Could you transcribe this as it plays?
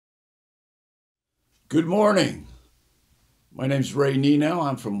Good morning. My name's Ray Nino.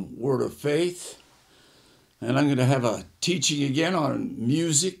 I'm from Word of Faith, and I'm going to have a teaching again on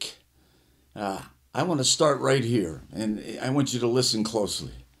music. I want to start right here, and I want you to listen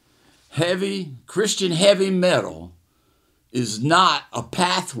closely. Christian heavy metal is not a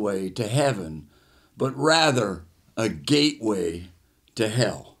pathway to heaven, but rather a gateway to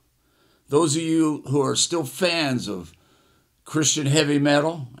hell. Those of you who are still fans of Christian heavy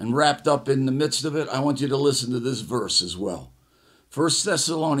metal and wrapped up in the midst of it, I want you to listen to this verse as well. 1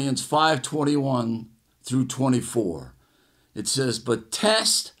 Thessalonians 5:21 through 24. It says, "But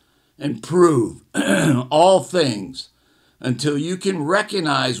test and prove all things until you can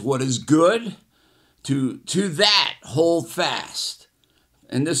recognize what is good. To that hold fast."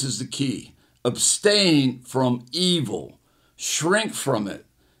 And this is the key. "Abstain from evil. Shrink from it.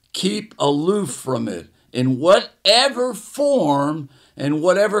 Keep aloof from it in whatever form and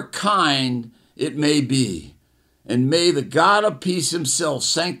whatever kind it may be. And may the God of peace himself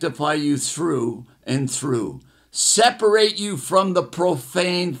sanctify you through and through, separate you from the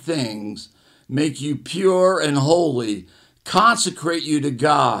profane things, make you pure and holy, consecrate you to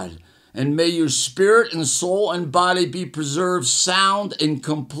God, and may your spirit and soul and body be preserved sound and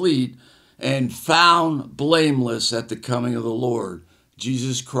complete and found blameless at the coming of the Lord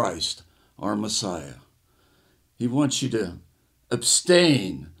Jesus Christ, our Messiah." He wants you to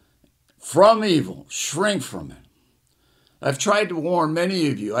abstain from evil, shrink from it. I've tried to warn many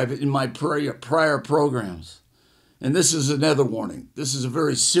of you in my prior programs, and this is another warning. This is a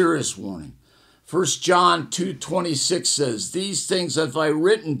very serious warning. 1 John 2:26 says, "These things have I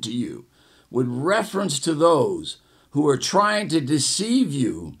written to you," with reference to those who are trying to deceive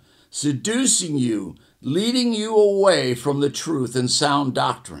you, seducing you, leading you away from the truth and sound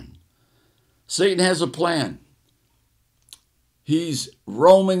doctrine. Satan has a plan. He's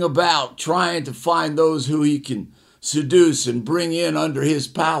roaming about trying to find those who he can seduce and bring in under his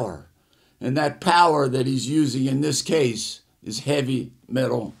power. And that power that he's using in this case is heavy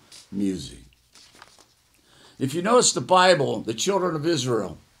metal music. If you notice the Bible, the children of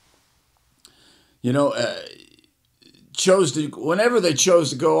Israel, whenever they chose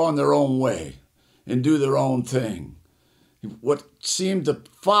to go on their own way and do their own thing, what seemed to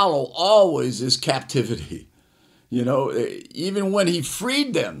follow always is captivity. Even when he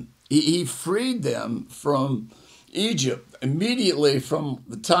freed them, he freed them from Egypt. Immediately from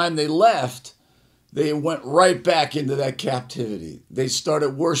the time they left, they went right back into that captivity. They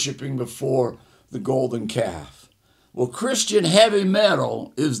started worshiping before the golden calf. Well, Christian heavy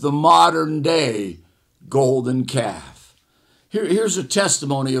metal is the modern day golden calf. Here's a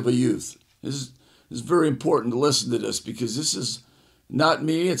testimony of a youth. This is very important to listen to this, because this is not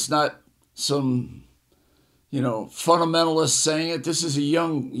me. It's not some fundamentalist saying it. This is a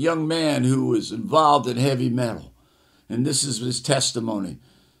young man who was involved in heavy metal. And this is his testimony.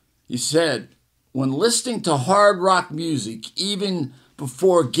 He said, "When listening to hard rock music, even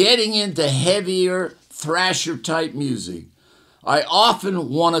before getting into heavier thrasher type music, I often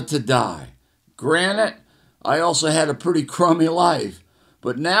wanted to die. Granted, I also had a pretty crummy life,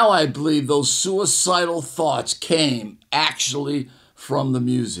 but now I believe those suicidal thoughts came actually from the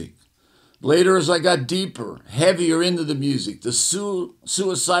music. Later, as I got deeper, heavier into the music, the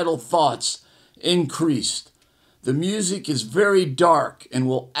suicidal thoughts increased. The music is very dark and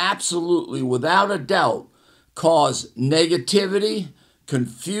will absolutely, without a doubt, cause negativity,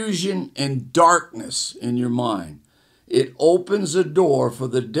 confusion, and darkness in your mind. It opens a door for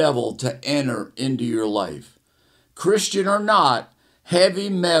the devil to enter into your life. Christian or not, heavy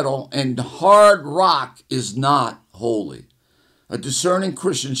metal and hard rock is not holy. A discerning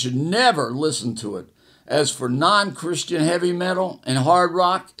Christian should never listen to it. As for non-Christian heavy metal and hard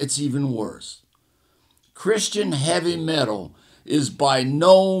rock, it's even worse. Christian heavy metal is by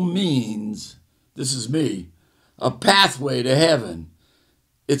no means, this is me, a pathway to heaven.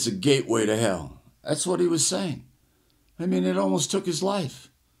 It's a gateway to hell." That's what he was saying. I mean, it almost took his life,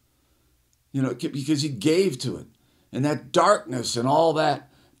 because he gave to it. And that darkness and all that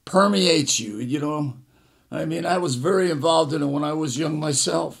permeates you, I mean, I was very involved in it when I was young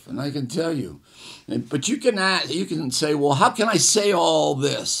myself, and I can tell you. But you can say, well, how can I say all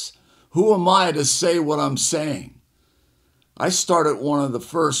this? Who am I to say what I'm saying? I started one of the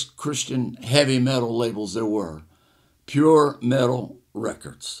first Christian heavy metal labels there were, Pure Metal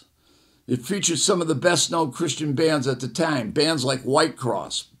Records. It featured some of the best-known Christian bands at the time, bands like White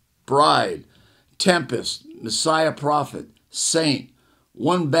Cross, Bride, Tempest, Messiah Prophet, Saint,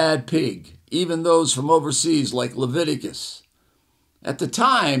 One Bad Pig, even those from overseas like Leviticus. At the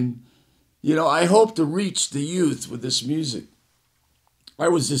time, I hoped to reach the youth with this music. I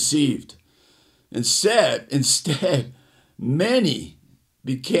was deceived. Instead, many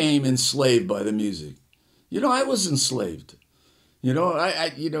became enslaved by the music. I was enslaved.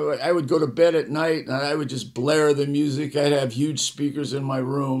 I would go to bed at night and I would just blare the music. I'd have huge speakers in my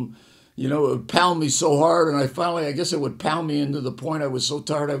room. It would pound me so hard, and I guess it would pound me into the point I was so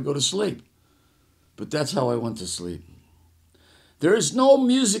tired I would go to sleep. But that's how I went to sleep. There is no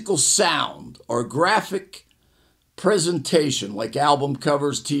musical sound or graphic presentation like album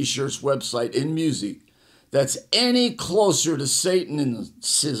covers, t-shirts, website, in music that's any closer to Satanism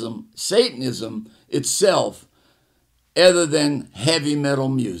itself other than heavy metal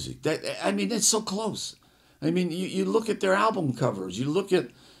music. It's so close. You look at their album covers, you look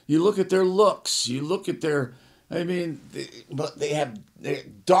at their looks, you look at their, but they have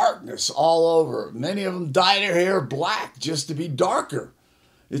darkness all over. Many of them dye their hair black just to be darker.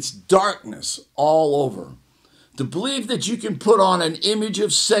 It's darkness all over. To believe that you can put on an image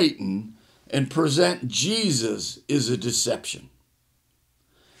of Satan and present Jesus is a deception.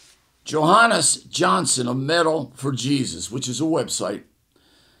 Johannes Johnson of Metal for Jesus, which is a website,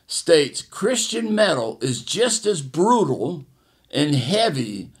 states Christian metal is just as brutal and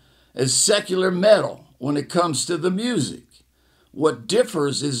heavy as secular metal when it comes to the music. What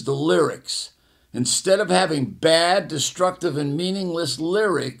differs is the lyrics. Instead of having bad, destructive, and meaningless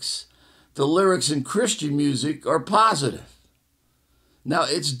lyrics, the lyrics in Christian music are positive. Now,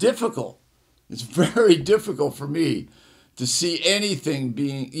 it's difficult. It's very difficult for me to see anything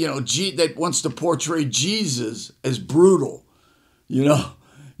being, that wants to portray Jesus as brutal, and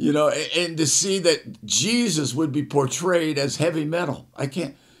to see that Jesus would be portrayed as heavy metal. I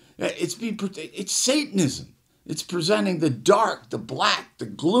can't. It's Satanism. It's presenting the dark, the black, the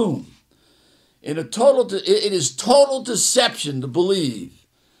gloom. It is total deception to believe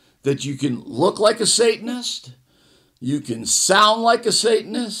that you can look like a Satanist, you can sound like a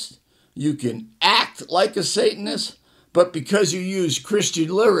Satanist, you can act like a Satanist, but because you use Christian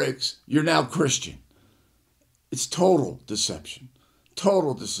lyrics, you're now Christian. It's total deception.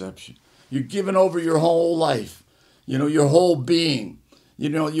 Total deception. You're giving over your whole life, your whole being.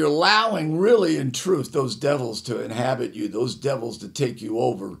 You're allowing really in truth those devils to inhabit you, those devils to take you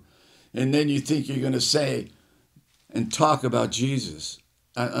over. And then you think you're going to say and talk about Jesus.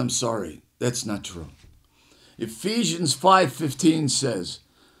 I'm sorry, that's not true. Ephesians 5:15 says,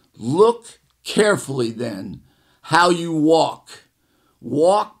 look carefully then how you walk.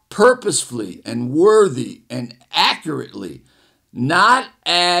 Walk purposefully and worthy and accurately, not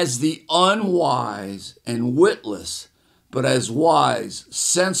as the unwise and witless, but as wise,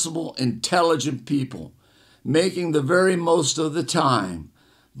 sensible, intelligent people, making the very most of the time,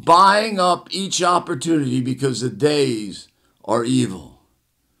 buying up each opportunity because the days are evil.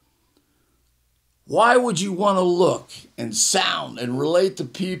 Why would you want to look and sound and relate to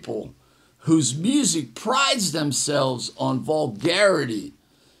people whose music prides themselves on vulgarity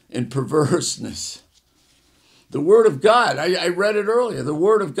and perverseness? The Word of God, I read it earlier, the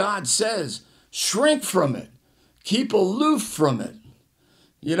Word of God says, shrink from it. Keep aloof from it.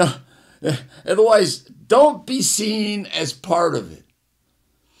 Otherwise, don't be seen as part of it.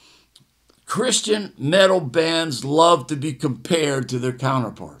 Christian metal bands love to be compared to their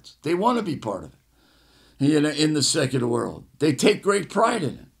counterparts. They want to be part of it in the secular world. They take great pride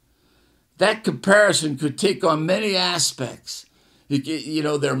in it. That comparison could take on many aspects.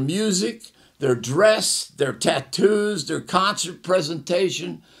 Their music, their dress, their tattoos, their concert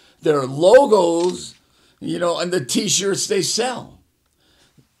presentation, their logos, and the t-shirts they sell.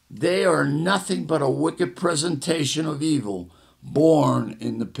 They are nothing but a wicked presentation of evil born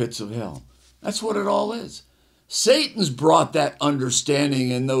in the pits of hell. That's what it all is. Satan's brought that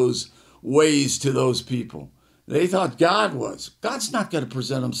understanding and those ways to those people. They thought God was. God's not going to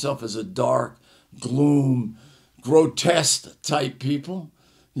present himself as a dark, gloom, grotesque type people,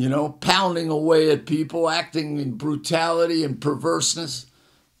 pounding away at people, acting in brutality and perverseness.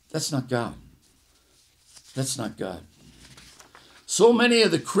 That's not God. That's not God. So many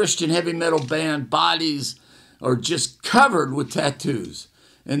of the Christian heavy metal band bodies are just covered with tattoos,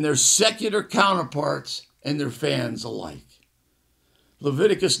 and their secular counterparts and their fans alike.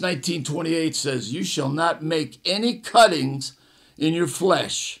 Leviticus 19:28 says, you shall not make any cuttings in your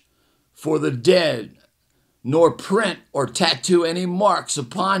flesh for the dead, nor print or tattoo any marks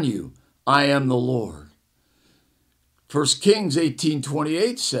upon you. I am the Lord. 1 Kings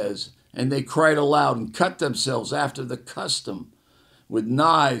 18:28 says, and they cried aloud and cut themselves after the custom with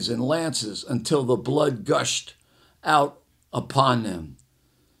knives and lances until the blood gushed out upon them.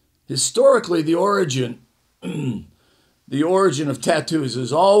 Historically, the origin of tattoos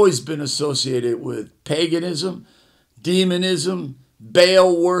has always been associated with paganism, demonism,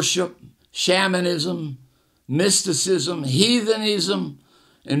 Baal worship, shamanism, mysticism, heathenism,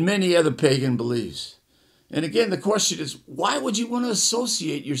 and many other pagan beliefs. And again, the question is, why would you want to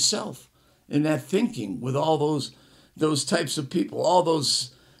associate yourself in that thinking with all those types of people, all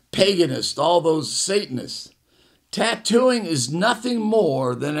those paganists, all those Satanists? Tattooing is nothing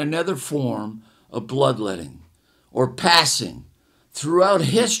more than another form of bloodletting or passing. Throughout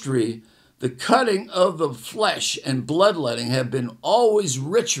history, the cutting of the flesh and bloodletting have been always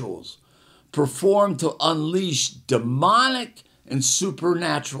rituals performed to unleash demonic and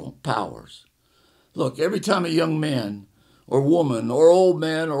supernatural powers. Look, every time a young man or woman or old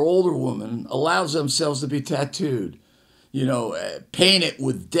man or older woman allows themselves to be tattooed, painted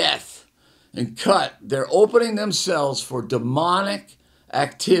with death and cut, they're opening themselves for demonic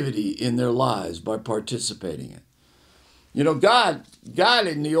activity in their lives by participating in it. God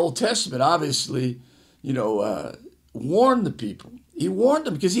in the Old Testament obviously, warned the people. He warned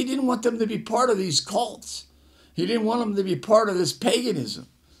them because he didn't want them to be part of these cults. He didn't want them to be part of this paganism.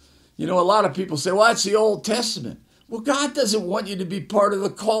 A lot of people say, well, it's the Old Testament. Well, God doesn't want you to be part of the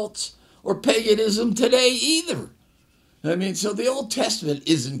cults or paganism today either. So the Old Testament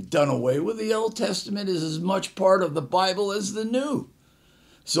isn't done away with. The Old Testament is as much part of the Bible as the New.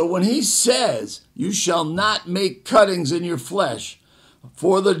 So when he says, you shall not make cuttings in your flesh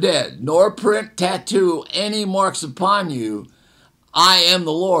for the dead, nor print, tattoo any marks upon you, I am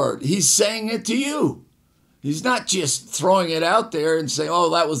the Lord. He's saying it to you. He's not just throwing it out there and saying, oh,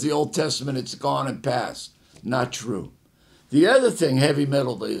 that was the Old Testament, it's gone and passed. Not true. The other thing heavy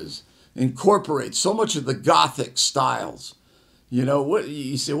metal incorporates so much of the Gothic styles. What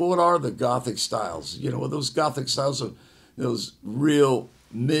you say, well, what are the Gothic styles? Those Gothic styles are those real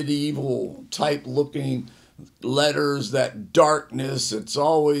medieval type looking letters, that darkness. It's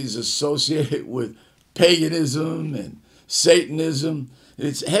always associated with paganism and Satanism.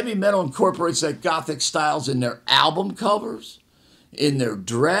 It's heavy metal incorporates that Gothic styles in their album covers, in their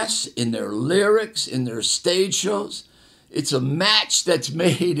dress, in their lyrics, in their stage shows. It's a match that's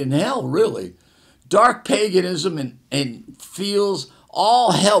made in hell, really. Dark paganism and feels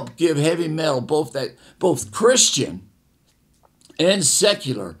all help give heavy metal, both Christian and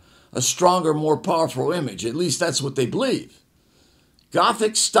secular, a stronger, more powerful image. At least that's what they believe.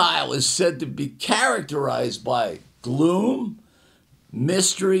 Gothic style is said to be characterized by gloom,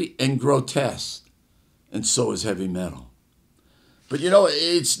 mystery, and grotesque, and so is heavy metal. But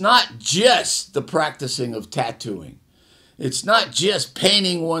it's not just the practicing of tattooing. It's not just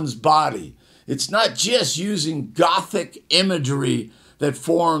painting one's body. It's not just using Gothic imagery that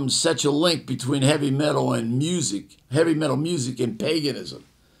forms such a link between heavy metal music and paganism.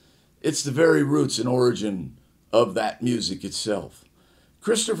 It's the very roots and origin of that music itself.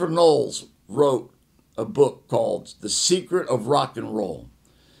 Christopher Knowles wrote a book called The Secret of Rock and Roll.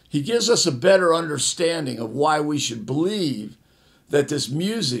 He gives us a better understanding of why we should believe that this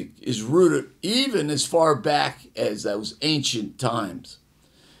music is rooted even as far back as those ancient times.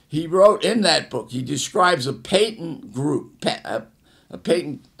 He wrote in that book, he describes a pagan group,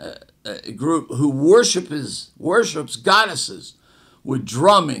 who worships goddesses with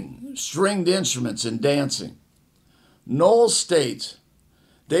drumming, stringed instruments, and dancing. Knowles states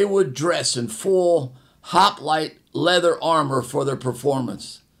they would dress in full hoplite leather armor for their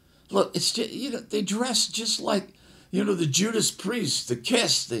performance. Look, it's just, they dress just like, the Judas Priest, the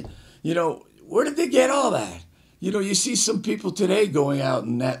Kiss, where did they get all that? You see some people today going out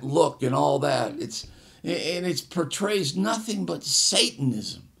in that look and all that. It portrays nothing but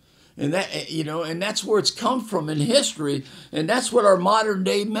Satanism. And that's where it's come from in history. And that's what our modern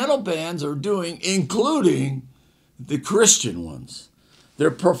day metal bands are doing, including the Christian ones.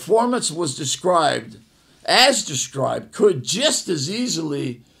 Their performance was described, could just as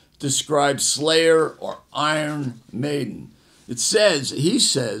easily describe Slayer or Iron Maiden. He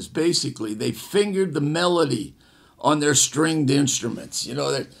says, basically, they fingered the melody on their stringed instruments.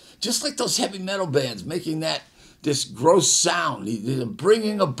 They're just like those heavy metal bands, making this gross sound,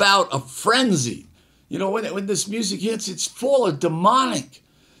 bringing about a frenzy. When this music hits, it's full of demonic,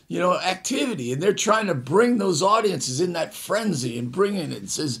 activity, and they're trying to bring those audiences in that frenzy and bring in it. It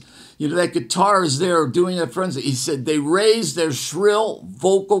says, that guitar is there doing that frenzy. He said they raised their shrill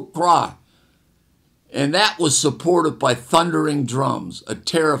vocal cry, and that was supported by thundering drums, a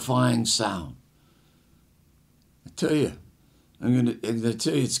terrifying sound. I tell you, I'm going to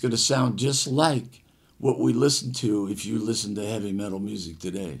tell you, it's going to sound just like what we listen to if you listen to heavy metal music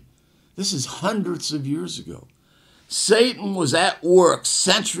today. This is hundreds of years ago. Satan was at work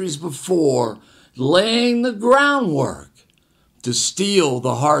centuries before, laying the groundwork to steal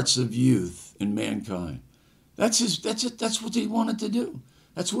the hearts of youth and mankind. That's what he wanted to do.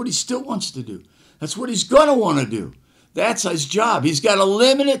 That's what he still wants to do. That's what he's going to want to do. That's his job. He's got a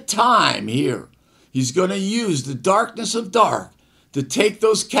limited time here. He's going to use the darkness of dark to take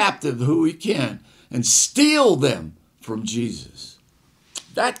those captive who he can and steal them from Jesus.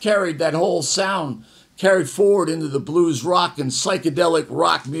 That whole sound carried forward into the blues rock and psychedelic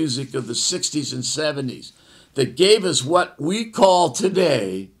rock music of the 60s and 70s that gave us what we call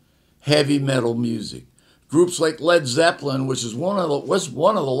today heavy metal music. Groups like Led Zeppelin, which was one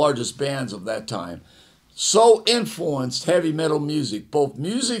of the largest bands of that time, so influenced heavy metal music, both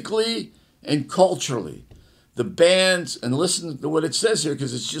musically and culturally. The band's, and listen to what it says here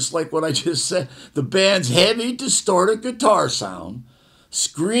because it's just like what I just said, the band's heavy, distorted guitar sound,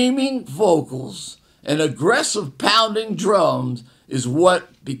 screaming vocals, and aggressive pounding drums is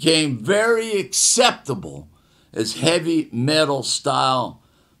what became very acceptable as heavy metal style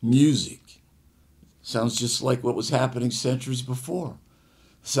music. Sounds just like what was happening centuries before.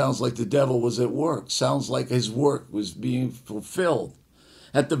 Sounds like the devil was at work. Sounds like his work was being fulfilled.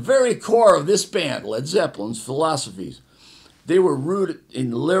 At the very core of this band, Led Zeppelin's philosophies, they were rooted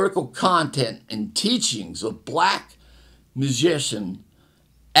in lyrical content and teachings of black musician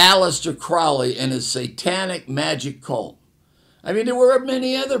Aleister Crowley and his satanic magic cult. I mean, there were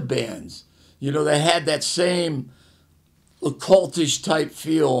many other bands, that had that same occultish type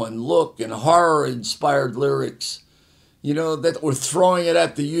feel and look and horror-inspired lyrics, that were throwing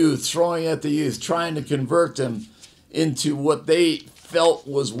at the youth, trying to convert them into what they felt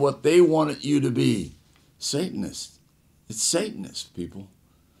was what they wanted you to be. Satanist. It's Satanist, people.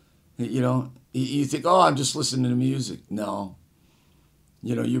 You think, oh, I'm just listening to music. No.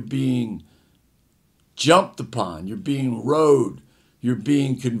 You're being jumped upon. You're being rode. You're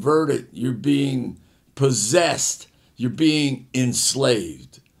being converted. You're being possessed. You're being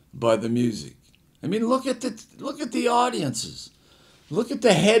enslaved by the music. I mean, look at the audiences. Look at the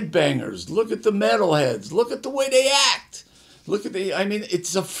headbangers. Look at the metalheads. Look at the way they act.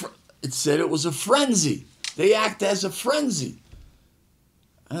 It said it was a frenzy. They act as a frenzy.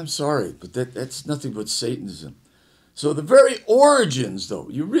 I'm sorry, but that's nothing but Satanism. So the very origins, though,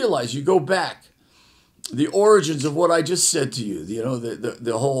 you realize, you go back, the origins of what I just said to you,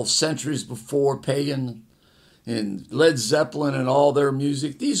 the whole centuries before pagan and Led Zeppelin and all their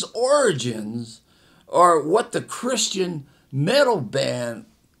music, these origins are what the Christian metal band,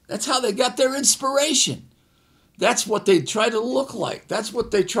 that's how they got their inspiration. That's what they try to look like. That's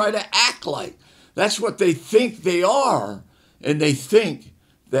what they try to act like. That's what they think they are. And they think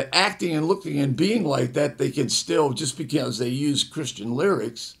that acting and looking and being like that, they can still, just because they use Christian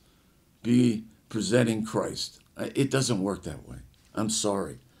lyrics, be presenting Christ. It doesn't work that way. I'm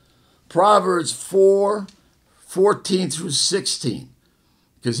sorry. Proverbs 4:14 through 16,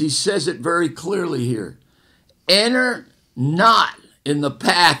 because he says it very clearly here. Enter not in the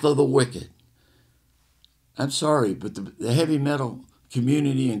path of the wicked. I'm sorry, but the heavy metal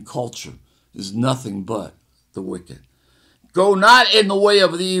community and culture is nothing but the wicked. Go not in the way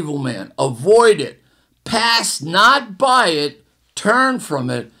of the evil man. Avoid it. Pass not by it. Turn from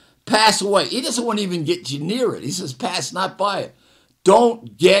it. Pass away. He doesn't want to even get you near it. He says, pass not by it.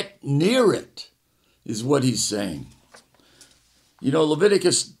 Don't get near it, is what he's saying.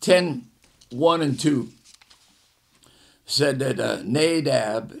 Leviticus 10:1 and 2 said that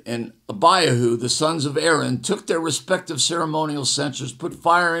Nadab and Abihu, the sons of Aaron, took their respective ceremonial censers, put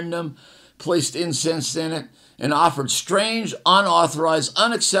fire in them, placed incense in it, and offered strange, unauthorized,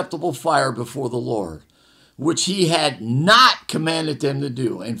 unacceptable fire before the Lord, which he had not commanded them to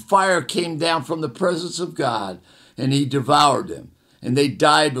do. And fire came down from the presence of God, and he devoured them, and they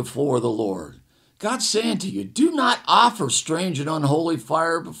died before the Lord. God's saying to you, do not offer strange and unholy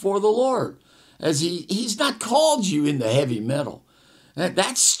fire before the Lord, as he's not called you into heavy metal.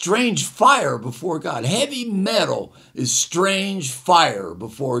 That's strange fire before God. Heavy metal is strange fire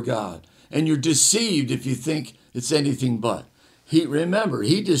before God. And you're deceived if you think it's anything but. Remember,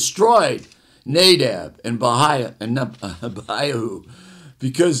 he destroyed Nadab and Abihu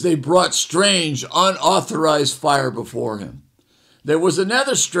because they brought strange, unauthorized fire before him. There was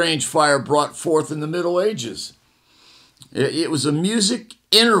another strange fire brought forth in the Middle Ages. It was a music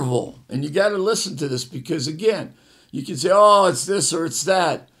interval. And you got to listen to this because, again, you can say, oh, it's this or it's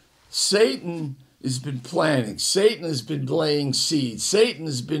that. Satan has been planning. Satan has been laying seeds. Satan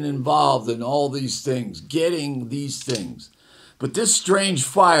has been involved in all these things, getting these things. But this strange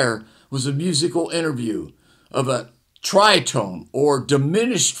fire was a musical interview of a tritone or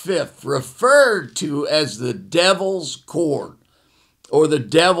diminished fifth, referred to as the devil's chord or the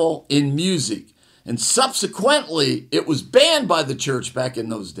devil in music. And subsequently, it was banned by the church back in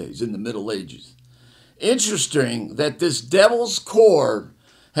those days, in the Middle Ages. Interesting that this devil's chord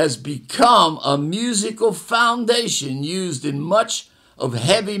has become a musical foundation used in much of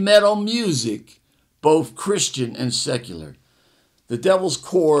heavy metal music, both Christian and secular. The devil's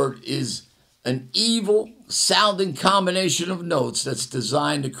chord is an evil sounding combination of notes that's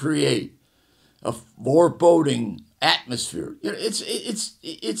designed to create a foreboding atmosphere.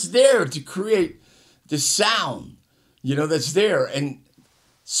 It's there to create the sound, that's there. And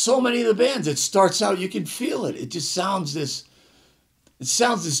so many of the bands, it starts out, you can feel it. It just sounds this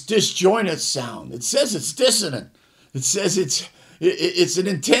disjointed sound. It says it's dissonant. It says it's an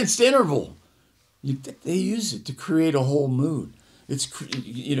intense interval. They use it to create a whole mood. And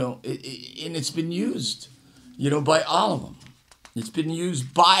it's been used, by all of them. It's been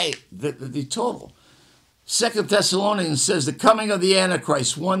used by the total. 2 Thessalonians says the coming of the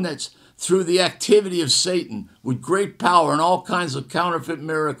Antichrist, one that's through the activity of Satan with great power and all kinds of counterfeit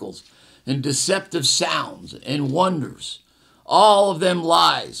miracles and deceptive sounds and wonders, all of them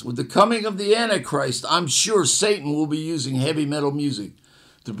lies. With the coming of the Antichrist, I'm sure Satan will be using heavy metal music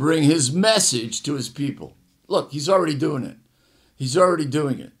to bring his message to his people. Look, he's already doing it. He's already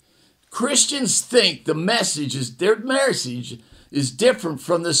doing it. Christians think their message is different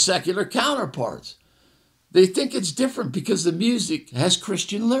from the secular counterparts. They think it's different because the music has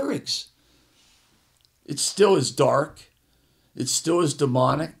Christian lyrics. It still is dark. It still is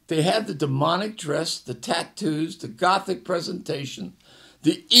demonic. They have the demonic dress, the tattoos, the gothic presentation,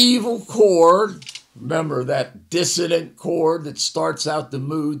 the evil chord. Remember that dissonant chord that starts out the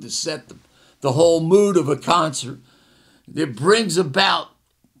mood to set the whole mood of a concert. It brings about,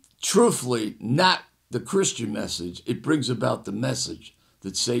 truthfully, not the Christian message. It brings about the message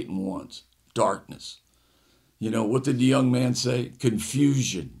that Satan wants, darkness. What did the young man say?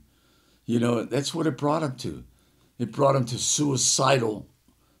 Confusion. That's what it brought him to. It brought him to suicidal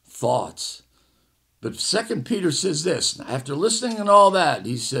thoughts. But 2 Peter says this, after listening and all that,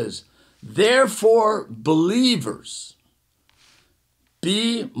 he says, therefore, believers,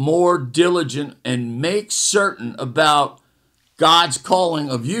 be more diligent and make certain about God's calling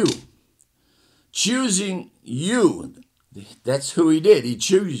of you. Choosing you. That's who he did. He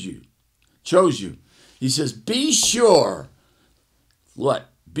chose you. He says, be sure. What?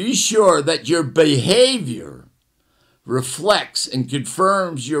 Be sure that your behavior reflects and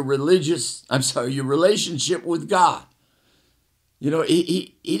confirms your relationship with God.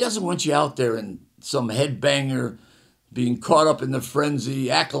 He doesn't want you out there in some headbanger, being caught up in the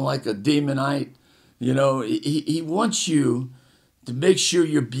frenzy, acting like a demonite. He wants you to make sure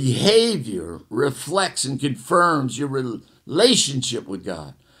your behavior reflects and confirms your relationship with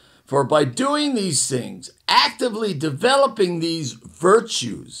God. For by doing these things, actively developing these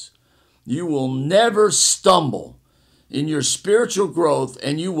virtues, you will never stumble in your spiritual growth,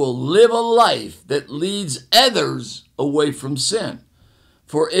 and you will live a life that leads others away from sin.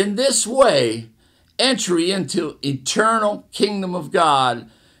 For in this way, entry into eternal kingdom of God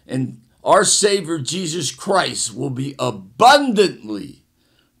and our Savior Jesus Christ will be abundantly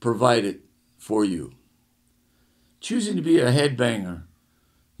provided for you. Choosing to be a headbanger,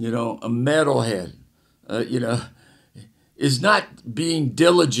 a metalhead, is not being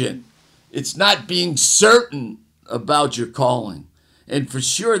diligent. It's not being certain about your calling. And for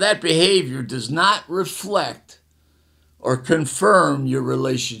sure, that behavior does not reflect or confirm your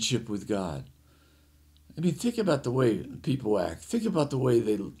relationship with God. Think about the way people act. Think about the way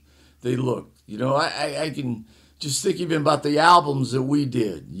they look. I can just think even about the albums that we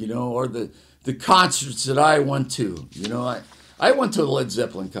did, or the concerts that I went to. I went to a Led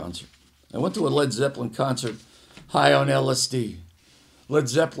Zeppelin concert. I went to a Led Zeppelin concert high on LSD. Led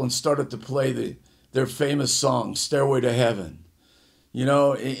Zeppelin started to play their famous song, Stairway to Heaven.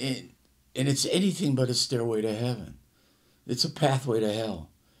 And it's anything but a stairway to heaven. It's a pathway to hell.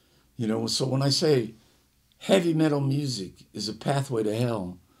 So when I say heavy metal music is a pathway to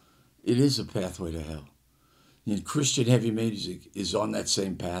hell, it is a pathway to hell. And Christian heavy music is on that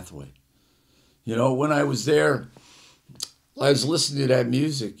same pathway. When I was there, I was listening to that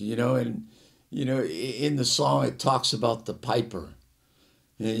music, and, in the song it talks about the piper.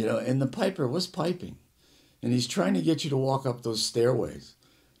 And the piper was piping. And he's trying to get you to walk up those stairways.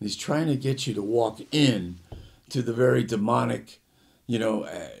 He's trying to get you to walk in to the very demonic,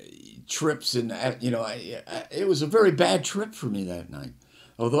 trips. And, it was a very bad trip for me that night.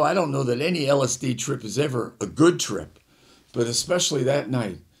 Although I don't know that any LSD trip is ever a good trip. But especially that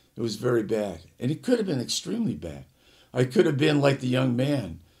night, it was very bad. And it could have been extremely bad. I could have been like the young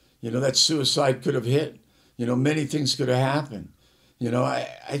man. That suicide could have hit. Many things could have happened.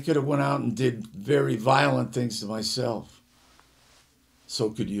 I could have went out and did very violent things to myself.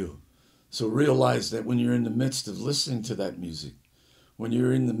 So could you. So realize that when you're in the midst of listening to that music, when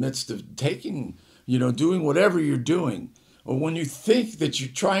you're in the midst of doing whatever you're doing, or when you think that you're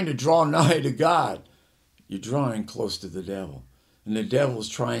trying to draw nigh to God, you're drawing close to the devil. And the devil's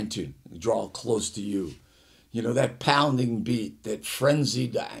trying to draw close to you. That pounding beat, that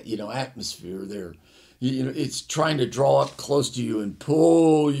frenzied, atmosphere there. It's trying to draw up close to you and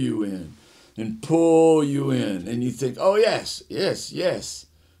pull you in and pull you in. And you think, oh, yes.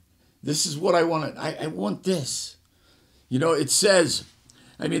 This is what I want. I want this. It says,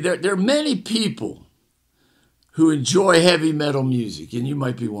 there are many people who enjoy heavy metal music, and you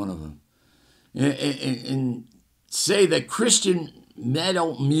might be one of them, and say that Christian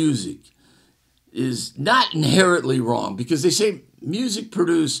metal music is not inherently wrong, because they say music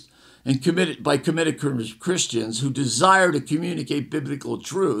produced and committed by committed Christians who desire to communicate biblical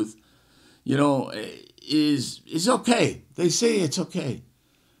truth, is okay. They say it's okay.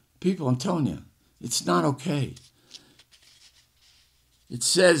 People, I'm telling you, it's not okay. It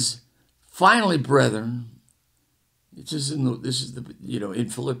says, finally, brethren, in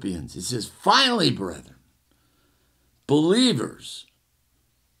Philippians, it says, finally, brethren, believers,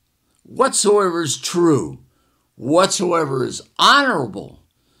 whatsoever is true, whatsoever is honorable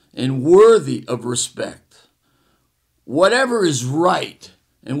and worthy of respect, whatever is right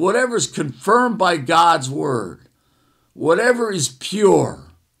and whatever is confirmed by God's word, whatever is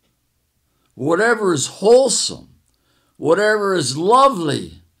pure, whatever is wholesome, whatever is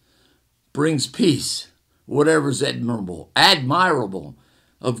lovely, brings peace, whatever is admirable,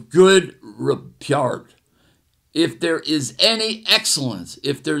 of good repute. If there is any excellence,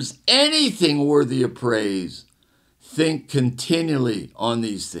 if there's anything worthy of praise, think continually on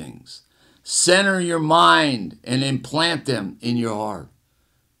these things. Center your mind and implant them in your heart.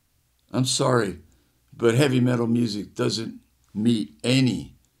 I'm sorry, but heavy metal music doesn't meet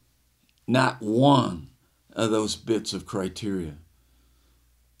not one of those bits of criteria.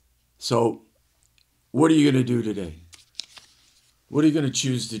 So, what are you going to do today? What are you going to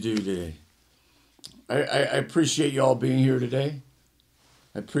choose to do today? I appreciate you all being here today.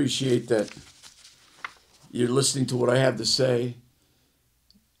 I appreciate that you're listening to what I have to say.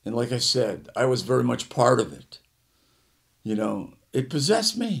 And like I said, I was very much part of it. It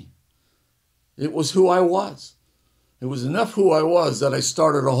possessed me. It was who I was. It was enough who I was that I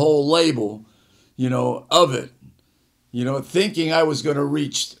started a whole label, of it. Thinking I was going to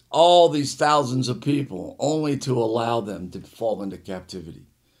reach all these thousands of people only to allow them to fall into captivity.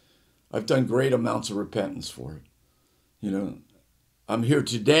 I've done great amounts of repentance for it. I'm here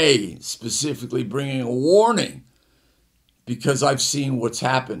today specifically bringing a warning because I've seen what's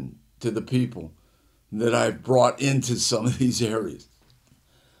happened to the people that I've brought into some of these areas.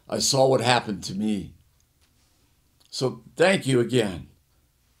 I saw what happened to me. So thank you again.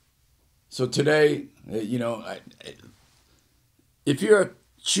 So today, if you're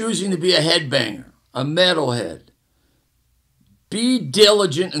choosing to be a headbanger, a metalhead, be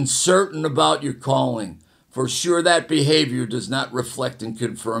diligent and certain about your calling, for sure that behavior does not reflect and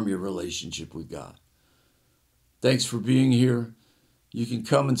confirm your relationship with God. Thanks for being here. You can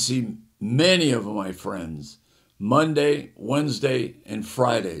come and see many of my friends Monday, Wednesday, and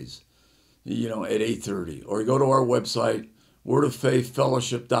Fridays, at 8:30. Or go to our website,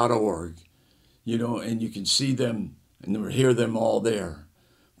 wordoffaithfellowship.org, and you can see them and hear them all there.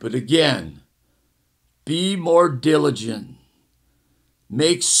 But again, be more diligent.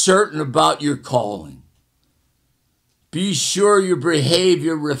 Make certain about your calling. Be sure your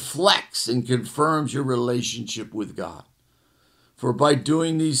behavior reflects and confirms your relationship with God. For by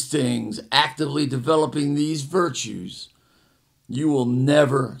doing these things, actively developing these virtues, you will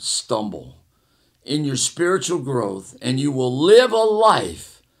never stumble in your spiritual growth, and you will live a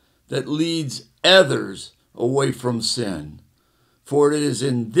life that leads others away from sin. For it is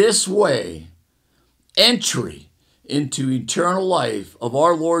in this way entry into eternal life of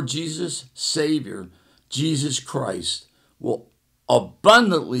our Lord Jesus, Savior, Jesus Christ, will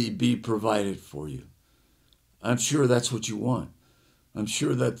abundantly be provided for you. I'm sure that's what you want. I'm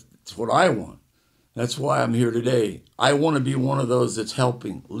sure that's what I want. That's why I'm here today. I want to be one of those that's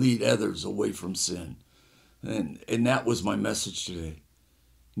helping lead others away from sin. And that was my message today.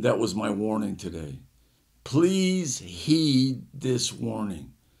 That was my warning today. Please heed this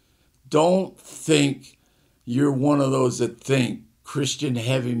warning. Don't think you're one of those that think Christian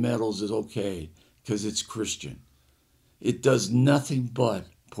heavy metals is okay because it's Christian. It does nothing but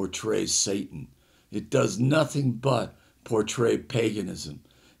portray Satan. It does nothing but portray paganism.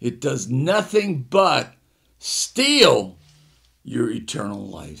 It does nothing but steal your eternal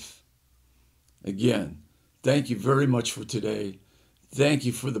life. Again, thank you very much for today. Thank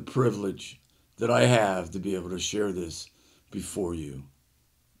you for the privilege that I have to be able to share this before you.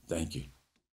 Thank you.